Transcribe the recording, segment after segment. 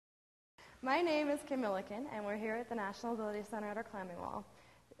My name is Kim Milliken, and we're here at the National Ability Center at our climbing wall,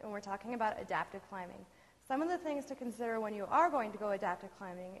 and we're talking about adaptive climbing. Some of the things to consider when you are going to go adaptive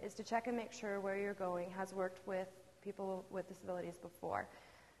climbing is to check and make sure where you're going has worked with people with disabilities before.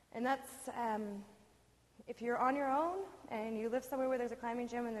 And that's, if you're on your own and you live somewhere where there's a climbing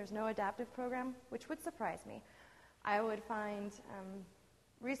gym and there's no adaptive program, which would surprise me, I would find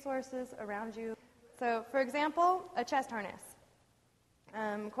resources around you. So, for example, a chest harness.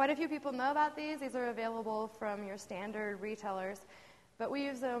 Quite a few people know about these. These are available from your standard retailers, but we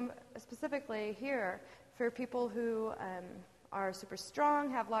use them specifically here for people who are super strong,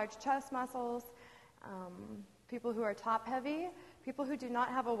 have large chest muscles, people who are top heavy, people who do not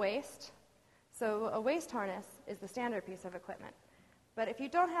have a waist. So a waist harness is the standard piece of equipment. But if you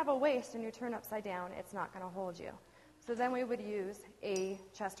don't have a waist and you turn upside down, it's not going to hold you. So then we would use a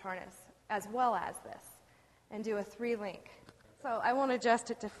chest harness as well as this and do a 3-link. So I won't adjust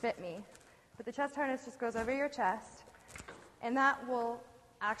it to fit me, but the chest harness just goes over your chest, and that will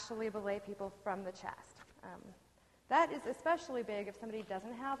actually belay people from the chest. That is especially big if somebody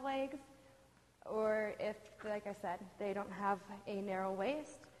doesn't have legs, or if, like I said, they don't have a narrow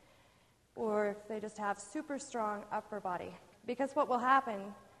waist, or if they just have super strong upper body. Because what will happen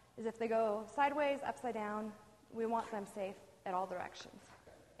is if they go sideways, upside down, we want them safe at all directions.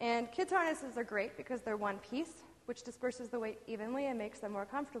 And kids' harnesses are great because they're one piece, which disperses the weight evenly and makes them more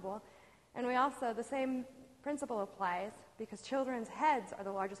comfortable. And we also, the same principle applies because children's heads are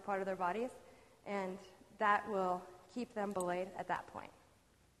the largest part of their bodies, and that will keep them belayed at that point.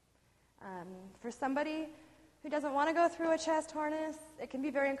 For somebody who doesn't want to go through a chest harness, it can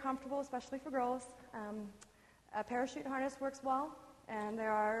be very uncomfortable, especially for girls. A parachute harness works well, and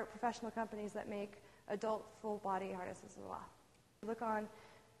there are professional companies that make adult full-body harnesses as well. Look on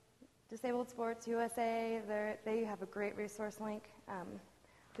Disabled Sports USA, they have a great resource link,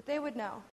 but they would know.